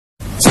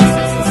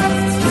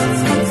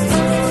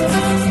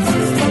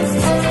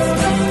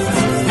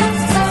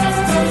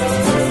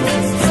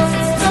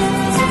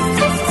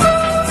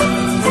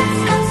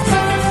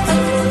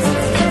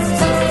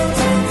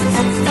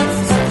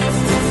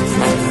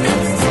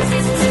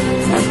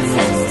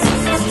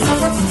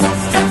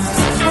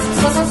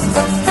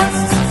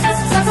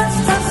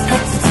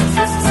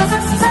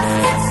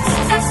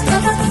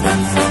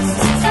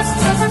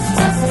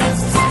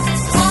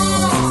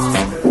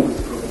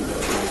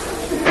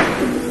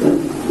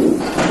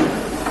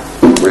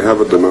We have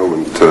at the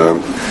moment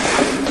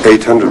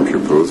 800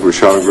 pupils. We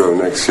shall grow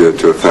next year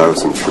to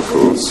 1,000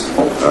 pupils.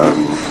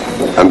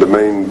 And the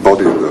main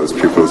body of those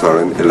pupils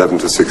are in 11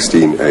 to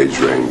 16 age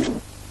range.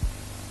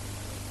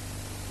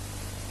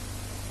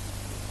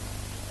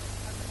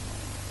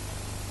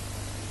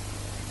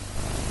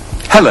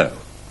 Hello.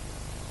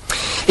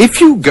 If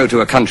you go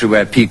to a country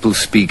where people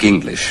speak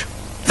English,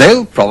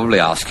 they'll probably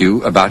ask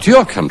you about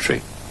your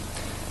country.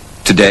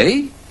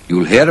 Today,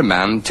 you'll hear a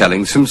man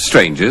telling some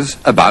strangers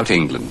about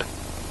England.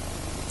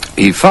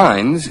 He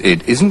finds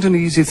it isn't an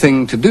easy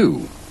thing to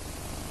do.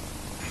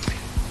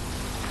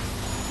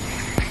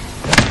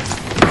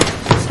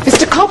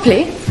 Mr.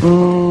 Copley?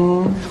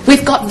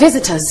 We've got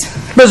visitors.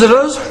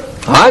 Visitors?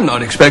 I'm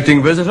not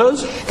expecting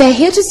visitors. They're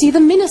here to see the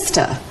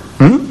minister.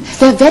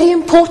 They're very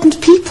important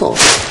people.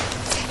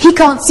 He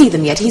can't see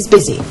them yet, he's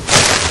busy.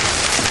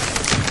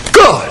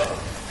 Good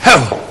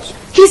heavens!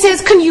 He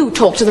says, can you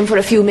talk to them for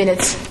a few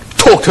minutes?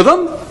 Talk to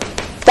them?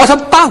 What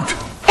about?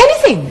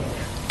 Anything.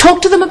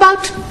 Talk to them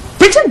about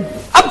Britain.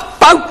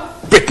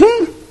 About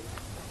Britain?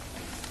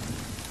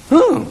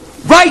 Oh,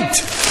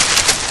 right!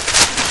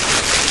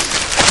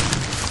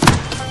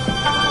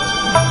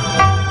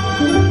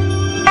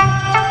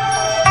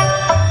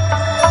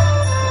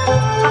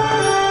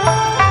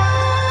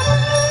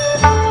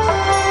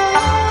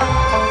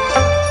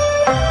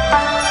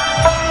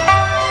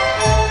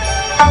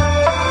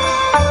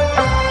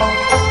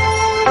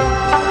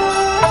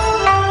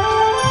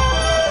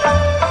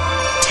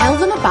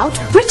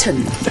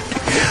 Britain.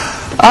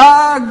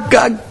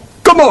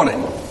 Good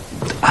morning.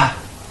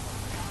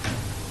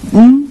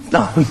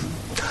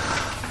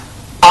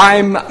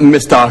 I'm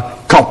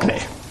Mr. Copley.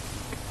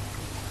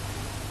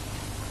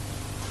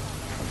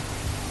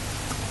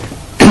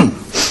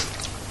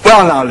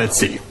 Well, now, let's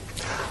see.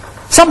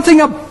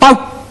 Something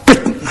about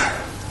Britain.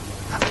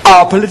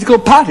 Our political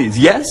parties,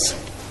 yes?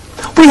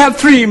 We have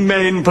three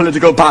main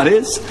political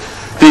parties.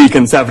 The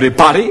Conservative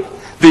Party,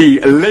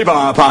 the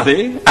Labour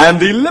Party, and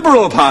the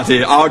Liberal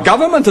Party. Our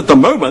government at the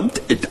moment,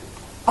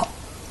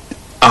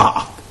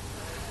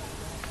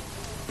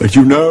 But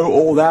you know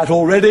all that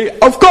already,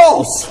 of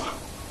course.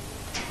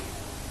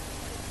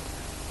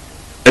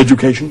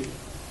 Education.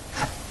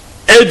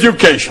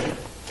 Education.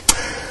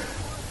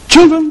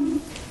 Children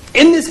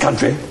in this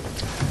country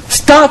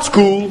start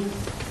school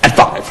at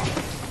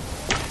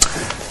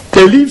 5.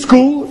 They leave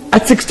school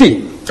at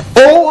 16.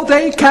 Or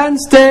they can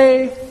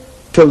stay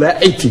till they're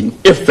 18.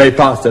 If they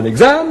pass their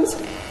exams,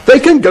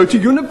 they can go to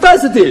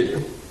university.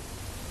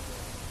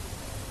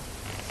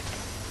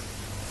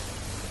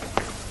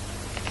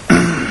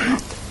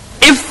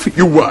 If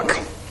you work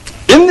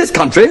in this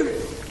country,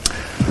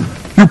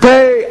 you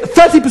pay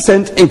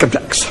 30% income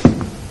tax.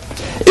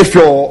 If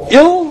you're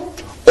ill,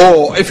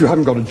 or if you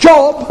haven't got a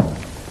job,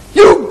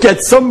 you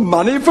get some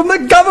money from the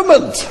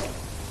government.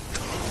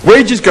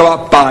 Wages go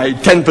up by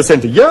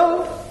 10% a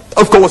year.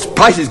 Of course,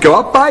 prices go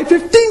up by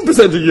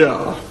 15% a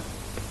year.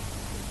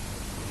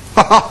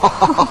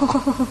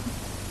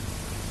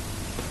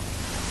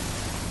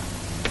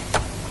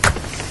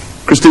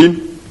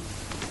 Christine?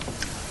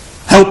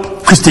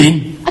 Help,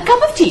 Christine. A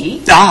cup of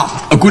tea?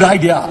 A good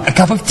idea. A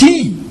cup of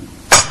tea.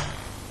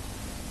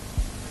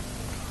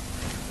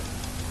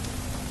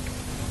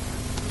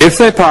 If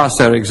they pass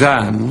their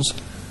exams,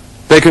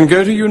 they can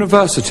go to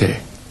university.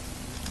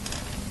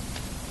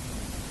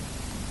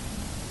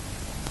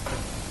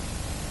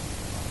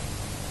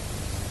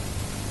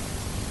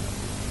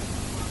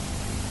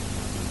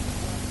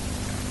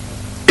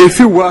 If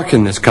you work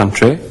in this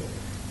country,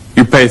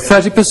 you pay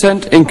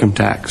 30% income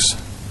tax.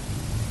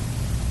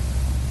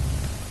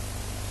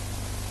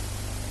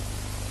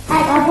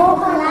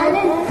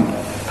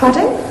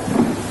 Pardon?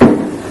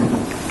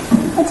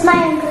 It's my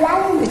Uncle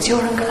Alan. It's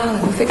your Uncle Alan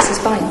who fixes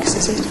bikes,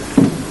 is it?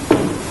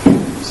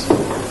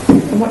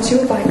 And what's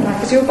your bike like?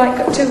 Has your bike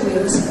got 2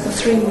 wheels or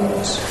 3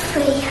 wheels?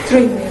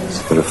 3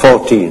 wheels. There are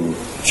 14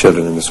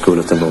 children in the school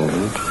at the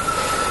moment,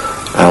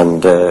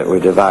 and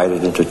we're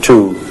divided into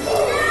 2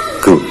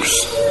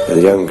 groups, the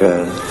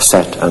younger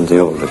set and the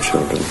older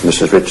children.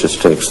 Mrs. Richards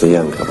takes the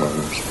younger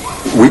ones.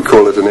 We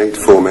call it an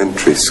 8-form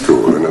entry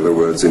school. In other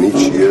words, in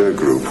each year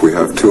group we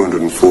have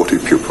 240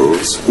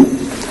 pupils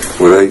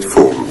with 8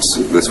 forms.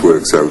 This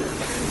works out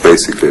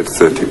basically at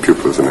 30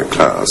 pupils in a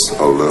class,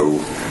 although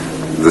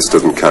this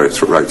doesn't carry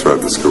right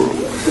throughout the school.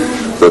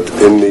 But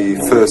in the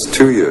first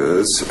 2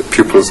 years,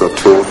 pupils are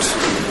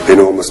taught in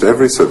almost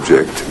every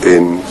subject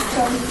in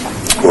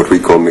what we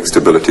call mixed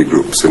ability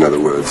groups. In other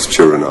words,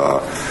 children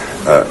are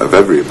of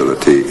every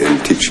ability in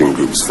teaching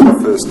groups for the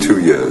first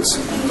 2 years.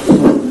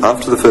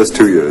 After the first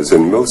 2 years,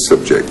 in most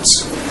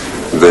subjects,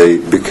 they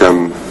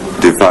become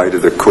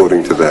divided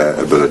according to their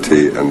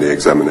ability and the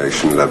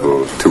examination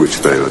level to which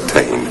they'll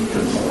attain.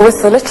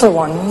 With the little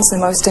ones, the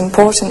most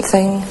important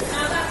thing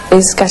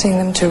is getting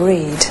them to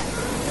read,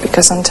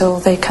 because until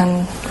they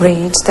can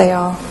read,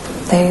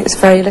 there's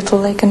very little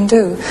they can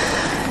do.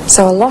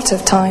 So a lot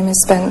of time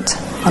is spent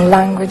on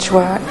language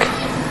work,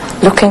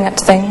 looking at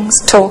things,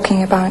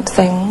 talking about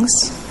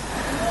things,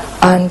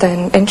 and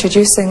then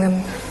introducing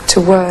them to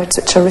words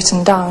which are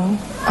written down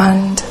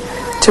and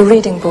to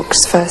reading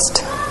books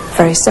first,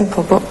 very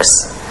simple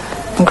books,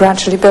 and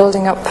gradually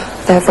building up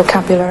their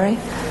vocabulary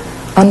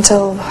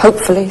until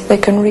hopefully they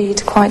can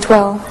read quite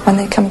well when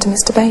they come to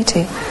Mr.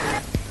 Beatty.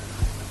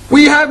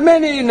 We have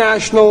many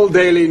national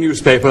daily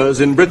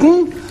newspapers in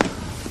Britain.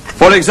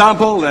 For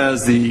example,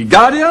 there's the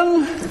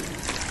Guardian,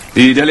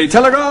 the Daily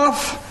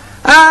Telegraph,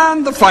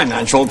 and the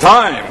Financial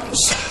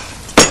Times.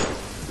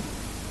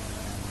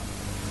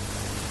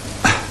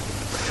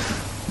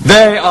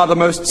 They are the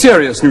most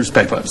serious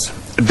newspapers.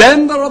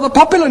 Then there are the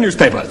popular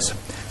newspapers,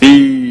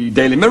 the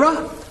Daily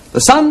Mirror, the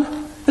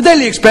Sun, the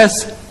Daily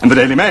Express, and the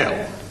Daily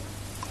Mail.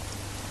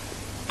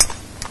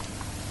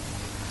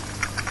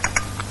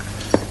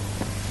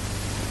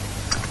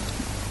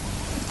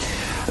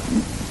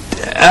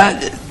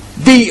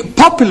 The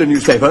popular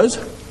newspapers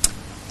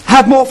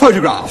have more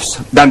photographs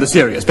than the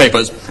serious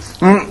papers.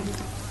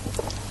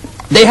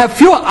 They have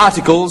fewer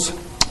articles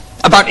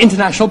about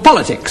international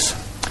politics.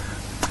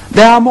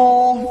 They are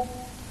more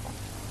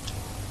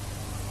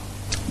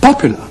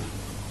popular.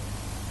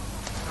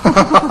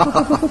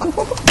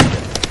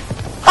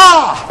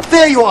 Ah,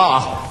 there you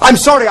are. I'm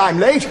sorry I'm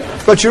late,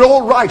 but you're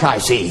all right, I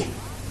see.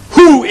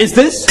 Who is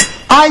this?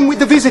 I'm with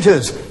the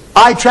visitors.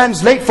 I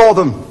translate for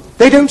them.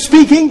 They don't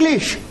speak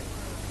English.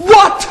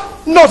 What?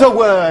 Not a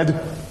word.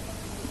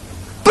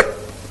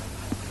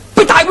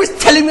 But I was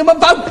telling them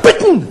about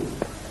Britain.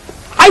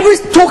 I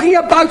was talking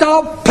about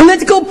our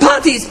political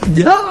parties,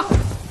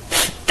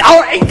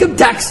 our income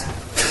tax,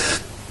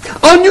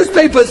 our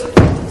newspapers,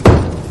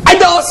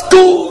 and our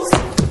schools.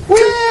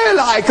 Well,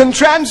 I can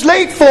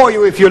translate for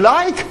you if you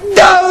like.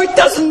 No, it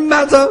doesn't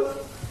matter.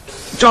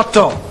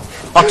 Giotto,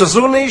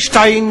 otozune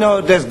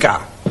shtaino desu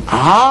ga?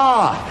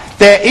 Ah,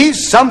 there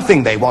is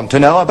something they want to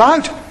know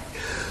about.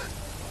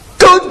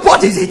 Good,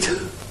 what is it?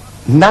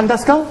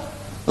 Nandaska?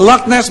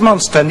 Loch Ness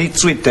Monster ni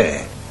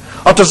tsuite.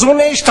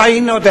 Otozune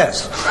shtaino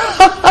desu?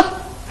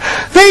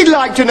 They'd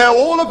like to know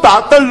all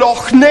about the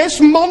Loch Ness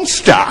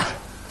Monster.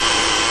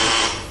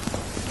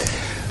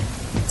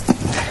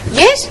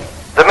 Yes?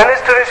 The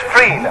minister is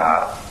free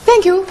now.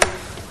 Thank you.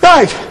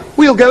 Right,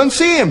 we'll go and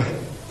see him.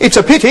 It's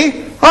a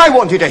pity. I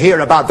wanted to hear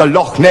about the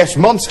Loch Ness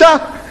Monster.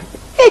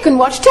 They can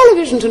watch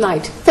television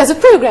tonight. There's a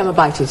program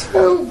about it.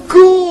 Oh,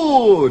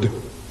 good.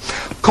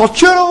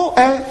 Coccero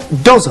e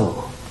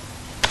dozo.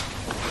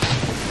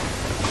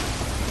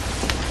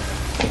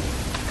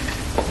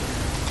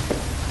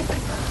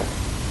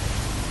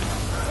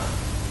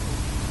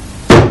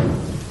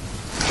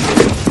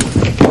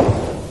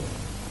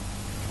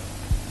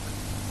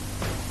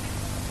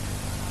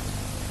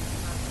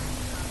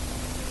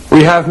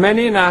 We have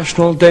many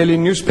national daily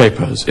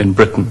newspapers in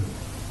Britain.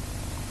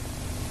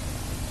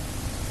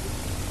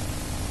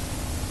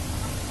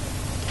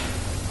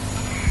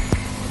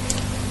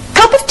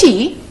 Cup of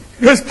tea?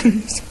 Yes,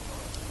 please.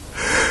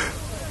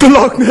 The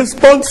Loch Ness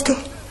Monster.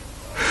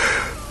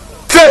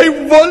 They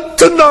want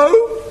to know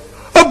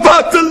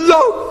about the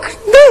Loch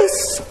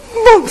Ness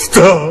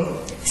Monster.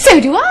 So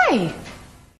do I.